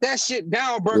 man, lock that shit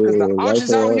down, bro. Because the Yeah, light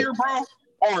options out her up. here,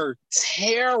 bro, are You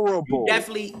terrible.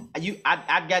 definitely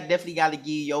I got definitely got to give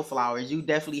you your flowers. You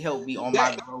definitely helped me on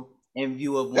my That growth and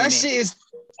view of that women. shit is,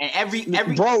 And every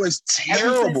bro, is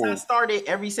terrible.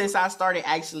 ever since I started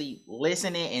actually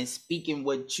listening and speaking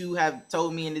what you have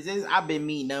told me in this, I've been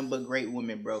meeting nothing but great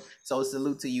women, bro. So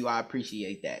salute to you. I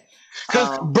appreciate that.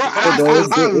 Cause, bro, What Hey, I'm bro, saying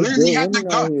I it's literally good have to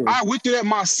women go. out here. I went through that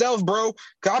myself, bro.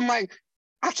 Cause I'm like,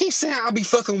 I keep saying I'll be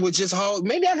fucking with just hoes.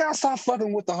 Maybe I gotta stop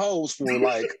fucking with the hoes for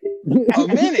like a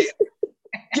minute.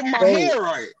 Get my Bro, head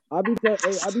right. I be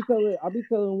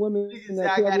telling women niggas say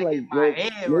that I too. I be gotta like, get my yo,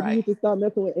 head maybe right. you should stop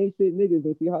messing with ain't shit niggas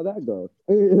and see how that goes.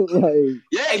 Like,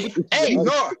 Hey, but, Hey, no,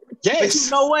 but you yes.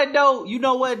 know what though? You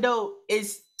know what though?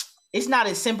 It's not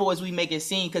as simple as we make it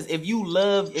seem. Because if you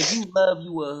love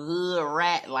you a hood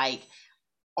rat, like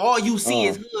all you see uh,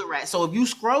 is hood rat. So if you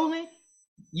scrolling,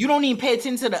 you don't even pay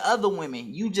attention to the other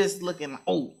women. You just looking like,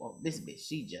 oh, this bitch,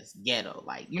 she just ghetto.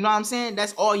 Like, you know what I'm saying?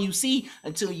 That's all you see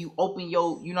until you open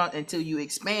until you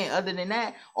expand. Other than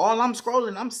that, all I'm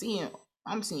scrolling, I'm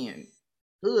seeing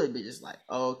hood bitches like,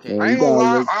 oh, okay. man, I you ain't gonna gotta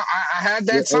lie. look. I had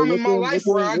Yeah, that hey, time in my life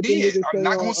where I what them did. niggas I'm say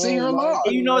not gonna sit here on and live lie.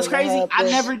 And you know 21 what's and a crazy? half, I bro?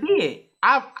 never did.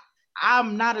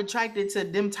 I'm not attracted to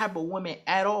them type of women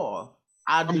at all.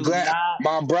 I I'm do glad, not.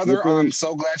 my What brother. I'm them?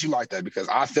 so glad you like that, because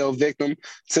I fell victim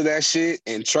to that shit,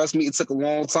 and trust me, it took a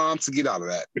long time to get out of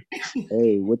that.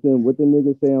 Hey, what them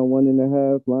niggas say on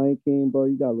 1.5 Lion King, bro?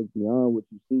 You gotta look beyond what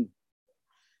you see.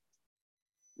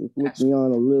 Just look That's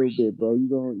beyond a little bit, bro. You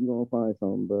gonna find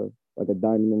something, bro. Like a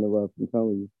diamond in the rough. I'm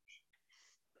telling you.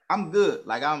 I'm good.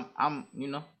 Like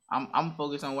I'm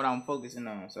focused on what I'm focusing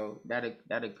on. So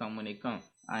that'll come when it comes.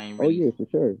 I ain't Oh really. yeah, for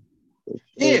sure, for sure,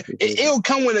 Yeah, for sure. it'll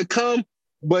come when it come.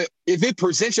 But if it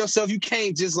presents yourself, you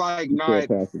can't just like You not. can't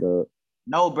pass it up.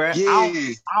 No, bro.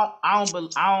 Yeah. I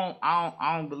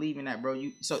don't believe in that, bro.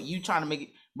 You trying to make it,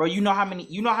 bro? You know how many?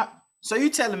 You know how? So you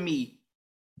telling me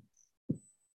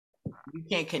you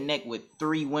can't connect with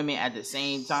three women at the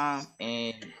same time,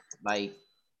 and like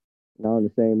Not on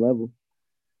the same level.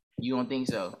 you don't think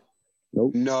so?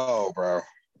 Nope. No, bro.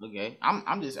 Okay,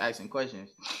 I'm just asking questions.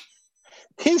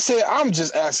 He said, I'm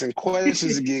just asking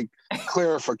questions to get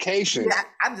clarification. Yeah,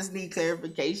 I just need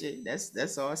clarification.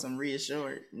 That's all. Some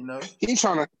reassurance, you know. He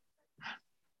trying to,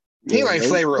 he Yeah, like nope.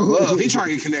 Flavor of Love. He trying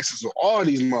to get connections with all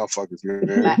these motherfuckers,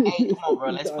 man. Like, hey, come on, bro.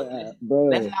 Let's Bro.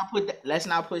 not put that. Let's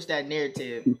not push that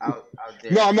narrative out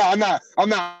No, there. I'm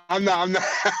not.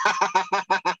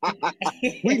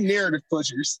 We narrative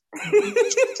pushers.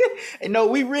 And no,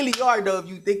 we really are though. If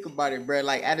you think about it, bro.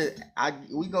 Like,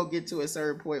 we gonna get to a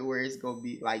certain point where it's gonna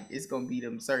be like it's gonna be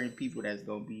them certain people that's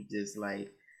gonna be just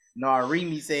like, no,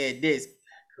 Remy said this,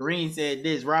 Kareem said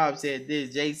this, Rob said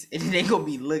this, Jason, and they gonna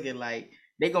be looking like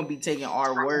they gonna be taking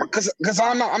our word. Because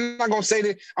I'm not gonna say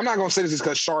that. I'm not gonna say this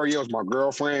because Shariel's my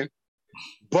girlfriend,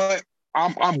 but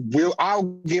I'll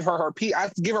give her piece. I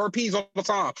give her piece all the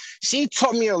time. She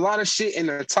taught me a lot of shit in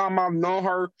the time I've known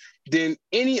her than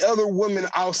any other woman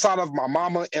outside of my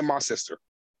mama and my sister.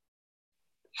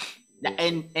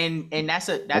 And that's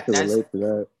a I can that's relate to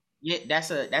that. yeah,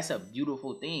 that's a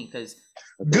beautiful thing because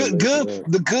I can Good, relate to good,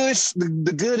 that.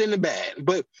 the good and the bad.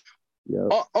 But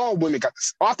Yep. all women got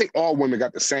this. I think all women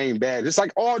got the same bad. It's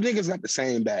like all niggas got the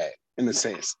same bad in a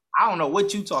sense. I don't know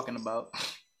what you talking about.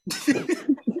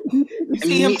 You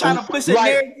see And him trying to push a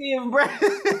like narrative, bro.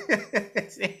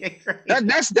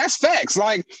 that's facts.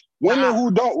 Like women Nah,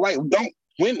 who don't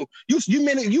women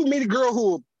you meet a girl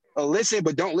who will listen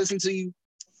but don't listen to you.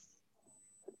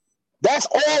 That's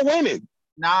all women.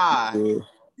 nah. Yeah.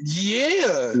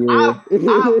 Yeah. Yeah.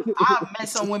 I've met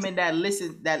some women that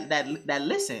listen that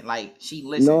listen. Like she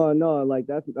listen. No, like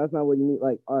that's not what you mean.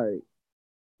 Like, all right,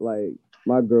 like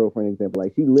my girlfriend example,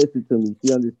 like she listens to me,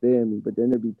 she understands me, but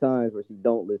then there be times where she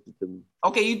don't listen to me.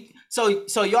 Okay,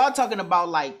 so y'all talking about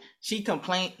like she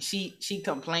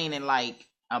complaining like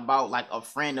about like a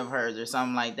friend of hers or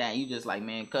something like that. You just like,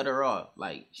 man, cut her off.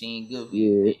 Like she ain't good for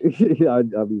you. Yeah, I'll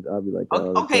be like that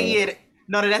all the Okay, time. yeah.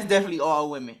 No, that's definitely all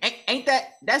women. Ain't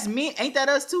that's me? Ain't that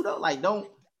us too though? Like don't.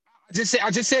 I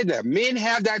just said that. Men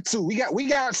have that too. We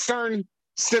got certain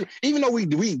even though we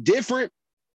different,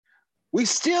 we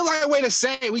still like way the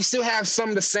same. We still have some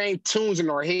of the same tunes in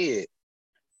our head,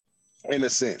 in a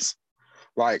sense.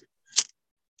 Like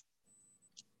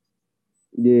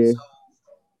Yeah,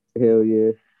 hell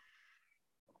yeah.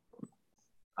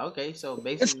 Okay, so it's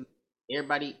basically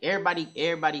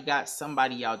everybody got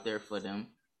somebody out there for them.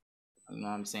 You know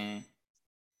what I'm saying?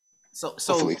 So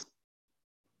so hopefully.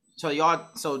 so y'all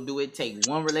so do it take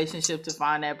one relationship to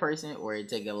find that person or it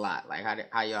take a lot? Like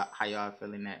how y'all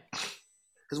feeling that?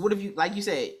 Cuz what if you like you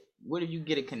said, what if you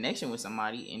get a connection with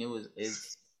somebody and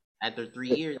it's after 3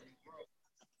 years?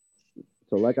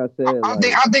 So like I said, like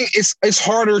I think it's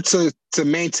harder to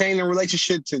maintain a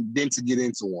relationship than to get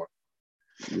into one.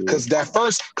 yeah, Because that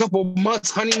first couple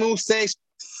months honeymoon stage,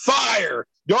 fire.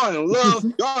 Y'all in love.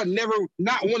 Y'all never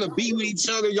not want to be with each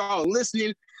other. Y'all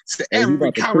listening to hey, he every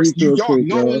about to conversation. preach real Y'all quick,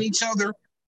 knowing bro. each other,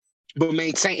 but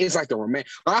maintain. It's like the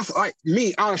romantic. Like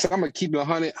me, honestly, I'm gonna keep it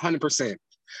 100%.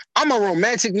 I'm a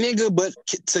romantic nigga, but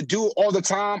to do it all the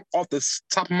time off the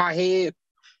top of my head,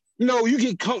 you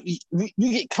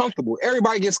get comfortable.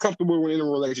 Everybody gets comfortable in a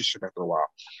relationship after a while.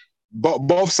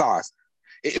 Both sides.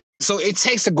 So it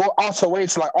takes to go out to way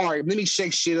to like, all right, let me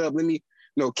shake shit up. Let me,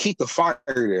 keep the fire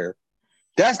there.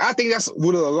 I think that's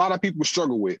what a lot of people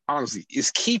struggle with, honestly, is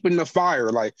keeping the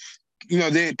fire. Like,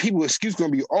 then people excuse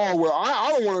gonna be, oh, well,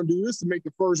 I don't want to do this to make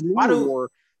the first Why move do or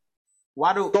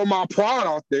why do throw my pride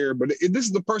out there. But if this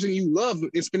is the person you love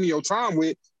and spending your time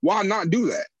with, why not do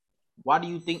that? why do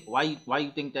you think why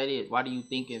you think that is? Why do you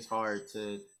think it's hard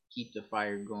to keep the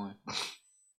fire going?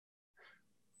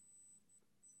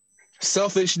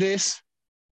 Selfishness,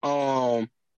 um,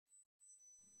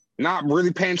 not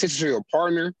really paying attention to your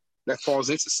partner, that falls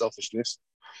into selfishness.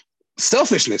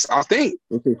 Selfishness, I think.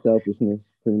 It's just selfishness,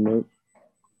 pretty much.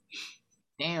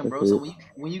 Damn, That's bro. So it.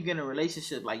 when you get in a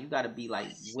relationship, like you gotta be like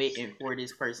waiting for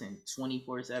this person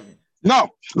 24/7. No,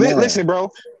 No, listen,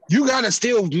 bro. You gotta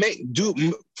still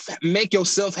make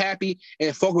yourself happy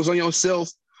and focus on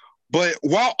yourself, but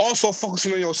while also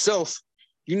focusing on yourself,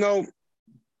 you know,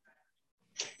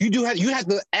 you have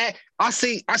to add. I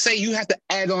say you have to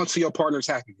add on to your partner's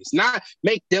happiness, not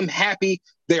make them happy,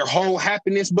 their whole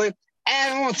happiness, but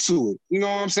add on to it. You know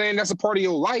what I'm saying? That's a part of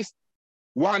your life.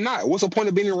 Why not? What's the point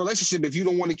of being in a relationship if you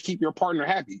don't want to keep your partner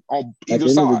happy on at either the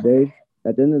end of the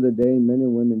side? day, men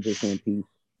and women just want peace.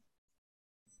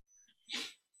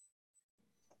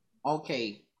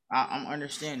 Okay, I'm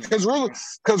understanding. Because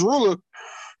ruler,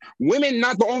 women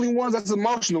not the only ones that's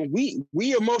emotional. We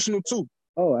emotional too.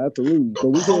 Oh, absolutely. But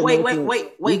we get Oh wait, wait, emotional. wait,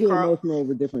 We wait, get Carl. emotional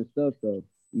over different stuff, though.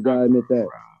 You Carl, gotta admit that.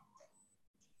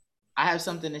 I have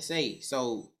something to say.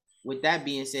 So, with that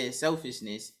being said,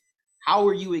 selfishness. How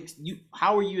are you?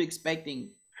 How are you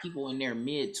expecting people in their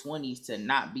mid 20s to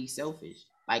not be selfish?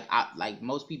 Like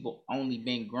most people only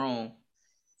been grown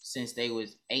since they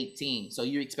was 18. So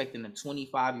you're expecting a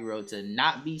 25-year-old to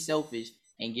not be selfish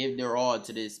and give their all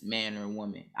to this man or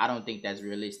woman. I don't think that's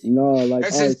realistic. No, like,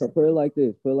 That's all right. just So put it like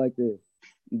this. Put it like this.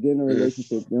 You get in a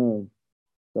relationship young,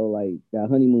 so like that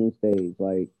honeymoon stage,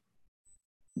 like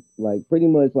pretty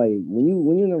much like when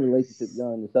you're in a relationship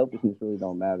young, the selfishness really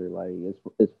don't matter. Like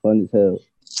it's fun as hell.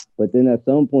 But then at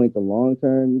some point, the long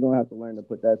term, you're gonna have to learn to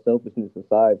put that selfishness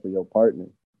aside for your partner.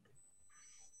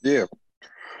 yeah.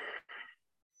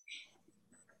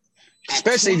 At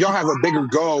Especially if y'all have a 25, bigger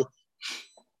goal.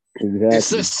 Exactly.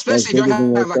 That's Especially if y'all bigger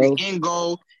than have like an yourself. end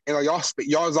goal and like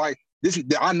y'all's like this.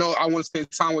 I know I want to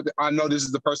spend time with. I know this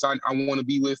is the person I want to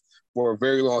be with for a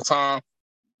very long time.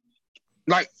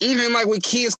 Like even like when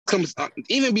kids come,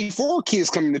 even before kids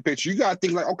come in the picture, you gotta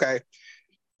think like, okay,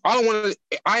 I don't want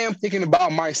to. I am thinking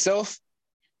about myself,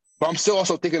 but I'm still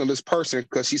also thinking of this person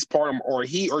because she's part of, or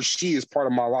he or she is part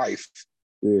of my life.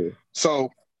 Yeah. So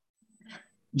At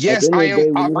the yes, end I of the am.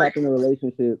 day, when I you right. hop in a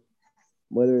relationship,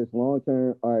 whether it's long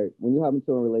term, all right, when you hop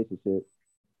into a relationship,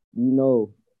 you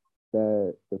know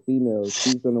that the female,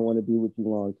 she's gonna want to be with you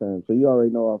long term. So you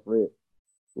already know off rip.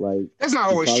 Like That's not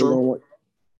you always probably true. don't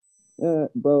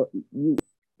want, bro, you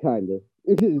kinda.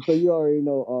 So you already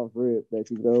know off rip that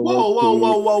she's gonna want whoa, whoa,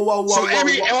 whoa, kids. whoa, whoa, So whoa, whoa,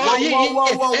 whoa, whoa, yeah,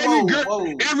 whoa, whoa, whoa, whoa,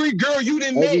 whoa. every girl you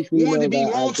didn't met Every wanted to female be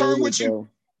that long I've term dated, with you. bro,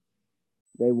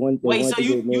 they Wait, want so to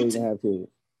get you married and have kids.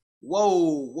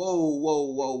 whoa, whoa, whoa,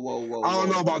 whoa, whoa, whoa, I don't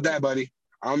whoa, know about whoa. that, buddy.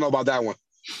 I don't know about that one.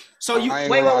 So you I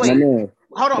ain't wait, gonna wait, lie My to wait. you. man,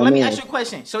 Hold on, my let me ask man, you a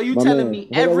question. So you my telling man. me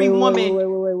Hold on, every woman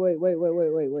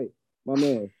wait. My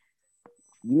man,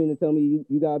 you mean to tell me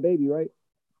you got a baby, right?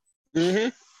 Mm-hmm.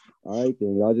 All right,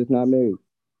 then y'all just not married.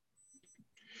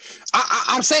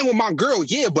 I'm saying with my girl,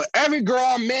 yeah, but every girl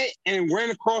I met and ran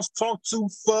across, talked to,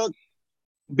 fuck,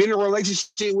 been in a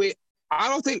relationship with, I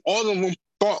don't think all of them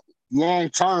thought long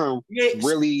term. yes.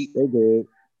 Really, They did.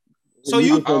 So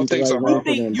You just I don't wasn't the think right so, one bro.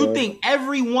 for them, you bro. think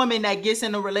every woman that gets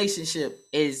in a relationship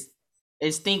is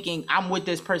thinking I'm with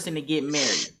this person to get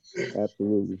married.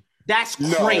 Absolutely. That's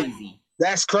No, crazy.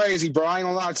 that's crazy, bro. I ain't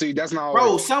gonna lie to you. That's not always.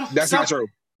 Bro, some That's not some true.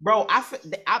 bro,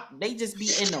 they just be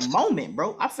in the moment,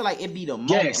 bro. I feel like it be the moment.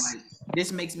 Yes, Like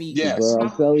this makes me yes. Bro, I'm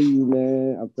telling you,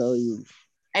 man. I'm telling you.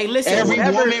 hey, listen, Like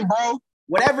Every woman, bro.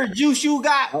 whatever juice you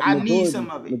got, I need some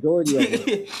of majority of them,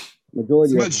 it.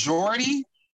 majority of them. Majority.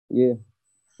 Yeah,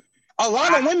 A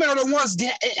lot I, of women are the ones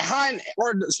behind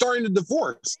or starting the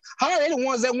divorce. How are they the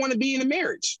ones that want to be in a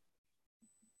marriage?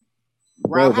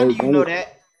 bro. Rob, how They do you know only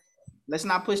that? Let's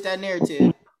not push that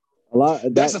narrative. a lot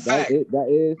of That's a fact.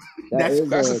 That's That's a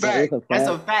that is fact. a that's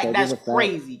a fact. fact. That is That's a fact.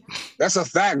 crazy. That's a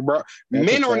fact, bro. That's a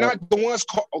Men are fact. not the ones.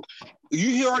 You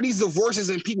hear all these divorces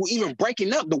and people even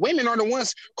breaking up. The women are the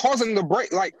ones causing the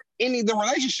break, like ending the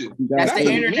relationship. You gotta That's Not the the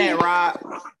think. internet, men.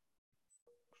 Rob.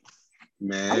 I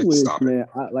Man, wish, stop it. man.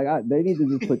 They need to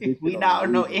just put this shit We on the not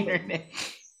on no news or something. internet.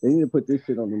 They need to put this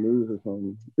shit on the news or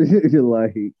something.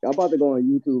 Like, I'm about to go on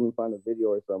YouTube and find a video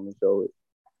or something and show it.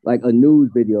 Like a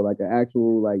news video, like an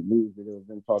actual like news video of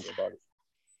them talking about it.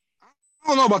 I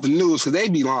don't know about the news because they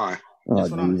be lying. Oh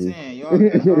That's what I'm Jesus. saying. Y'all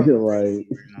crazy Like right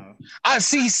now. I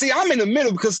see. I'm in the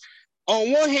middle because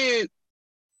on one hand,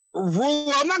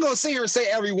 rule. I'm not gonna sit here and say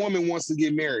every woman wants to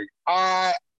get married.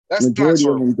 That's not majority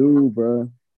of true. them do,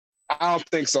 bro. I don't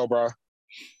think so, bro.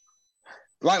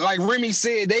 Like Remy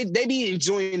said, they be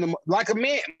enjoying them like a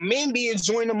man. Men be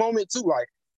enjoying the moment too. Like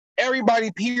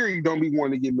everybody, period, don't be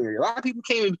wanting to get married. A lot of people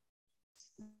can't even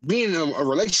be in a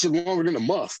relationship longer than a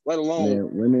month, let alone Man,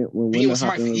 when being women with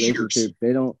hop somebody in for years. relationships,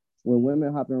 they don't. When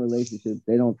women hop in relationships,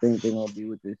 they don't think they're gonna be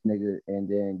with this nigga and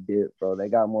then dip, bro. They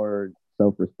got more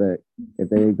self respect. If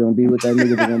they gonna be with that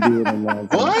nigga, they're gonna be with him long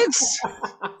term. What?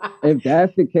 If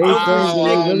that's the case, Self then they I respect.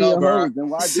 don't really know, a bro. hoe. Then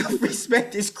why be Self with them?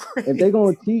 respect is If they crazy.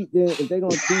 gonna cheat, then if they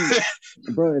gonna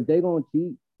cheat, bro. If they gonna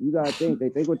cheat, you gotta think. They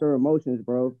think with their emotions,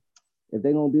 bro. If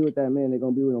they gonna be with that man, they're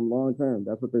gonna be with him long term.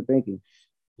 That's what they're thinking.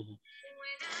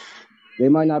 They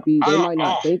might not be, I they don't. might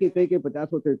not Oh, think it, but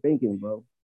that's what they're thinking, bro.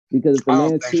 Because if the I don't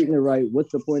man's think treating her right,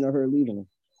 what's the point of her leaving him?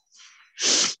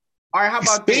 All right, how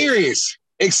about this? experience.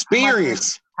 I'm about to.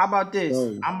 Experience. How about this?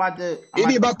 Bro, I'm about to. I'm It be about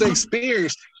to. about the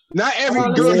experience. Not every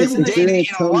Hold on, girl listen, experience, you listen, listen. dated experience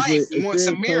in comes life with wants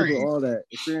to experience comes marry with you. all that.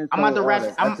 Experience I'm comes about with to all wrap.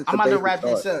 that. That's just I'm the about to basic wrap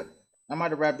thought. this up. I'm about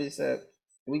to wrap this up.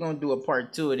 we're gonna do a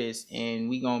part two of this, and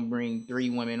we're gonna bring three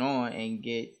women on and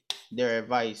get their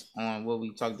advice on what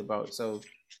we talked about. So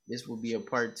this will be a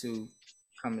part two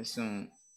coming soon.